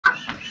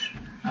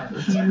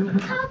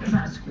It's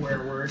not a square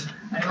word.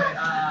 Anyway,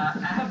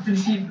 after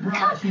she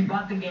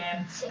bought the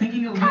game,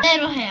 thinking it was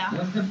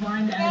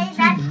defined as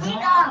to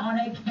draw on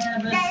a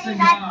cannabis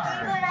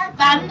cigar.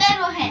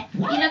 맘대로 해.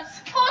 이렇게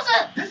포즈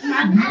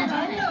맘대로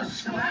해.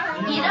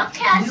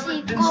 이렇게 할 수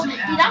있고,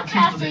 이렇게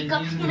할 수 있고,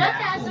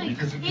 이렇게 할 수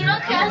있고,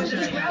 이렇게 할 수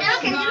있고,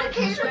 이렇게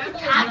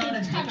다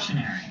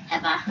괜찮아.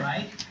 해봐.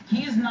 Right?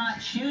 He is not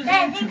choosing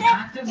to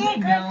actively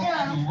go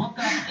and look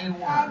up a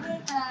word.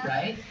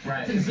 Right?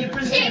 Right. It's a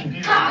different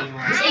thing.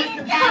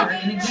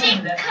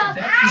 치카.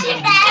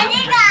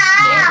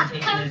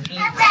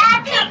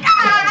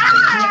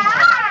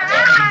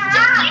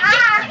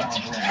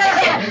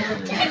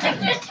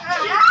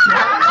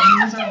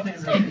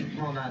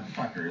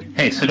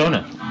 Hey,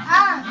 Sedona,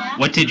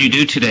 what did you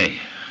do today?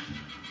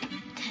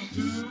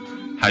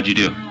 How'd you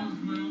do?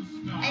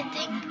 I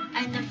think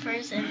I'm the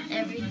first in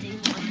everything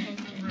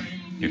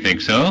 100. You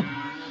think so?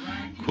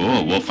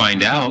 Cool, we'll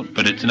find out,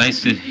 but it's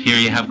nice to hear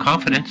you have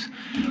confidence.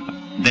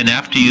 Then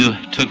after you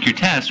took your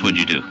test, what'd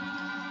you do?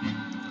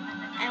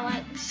 I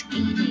went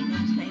skating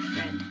with my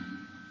friend.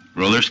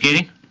 Roller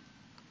skating?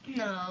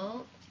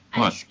 No,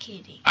 What? ice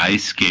skating.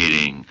 Ice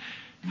skating.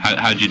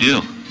 How'd you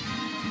do?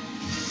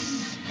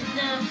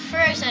 The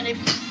first I did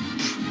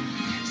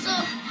so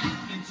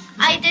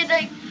I did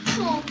like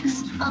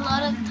pokes a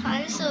lot of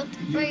times, so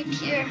right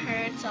here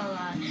hurts a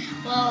lot.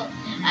 Well,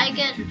 I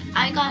got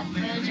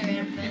better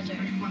and better.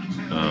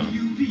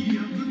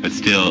 But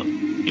still,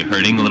 you're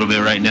hurting a little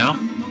bit right now?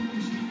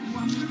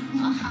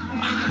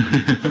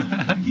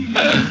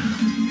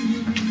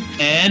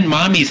 And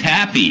Mommy's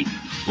happy.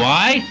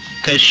 Why?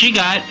 Because she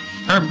got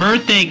her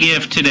birthday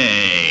gift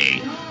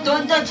today.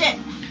 Don't touch it.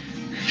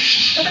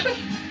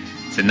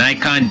 It's a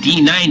Nikon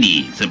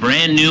D90. It's a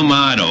brand new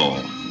model.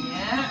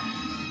 Yeah.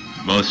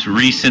 Most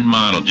recent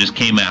model. Just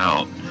came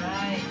out.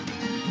 Right.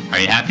 Are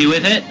you happy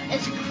with it?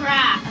 It's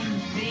crap.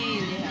 I'm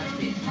really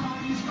happy.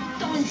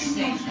 Don't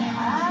say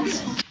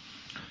that.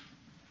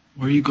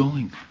 Where are you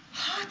going?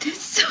 아,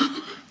 됐어.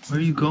 Where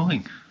are you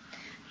going?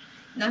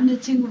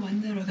 남자친구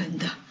만나러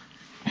간다.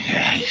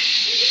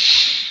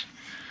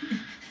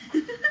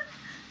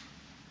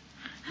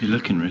 You're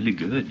looking really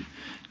good.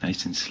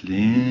 Nice and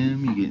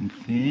slim. You're getting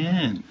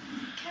thin.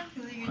 Can't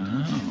believe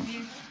Wow.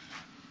 you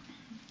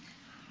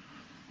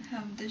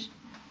have this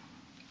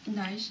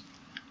nice.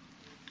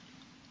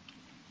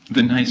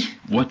 The nice.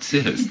 What's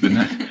this?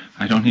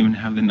 I don't even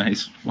have the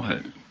nice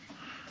what?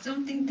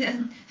 Something that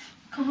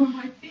cover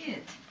my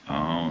feet.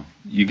 Oh,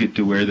 you get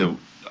to wear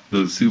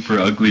those super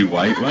ugly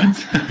white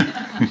ones?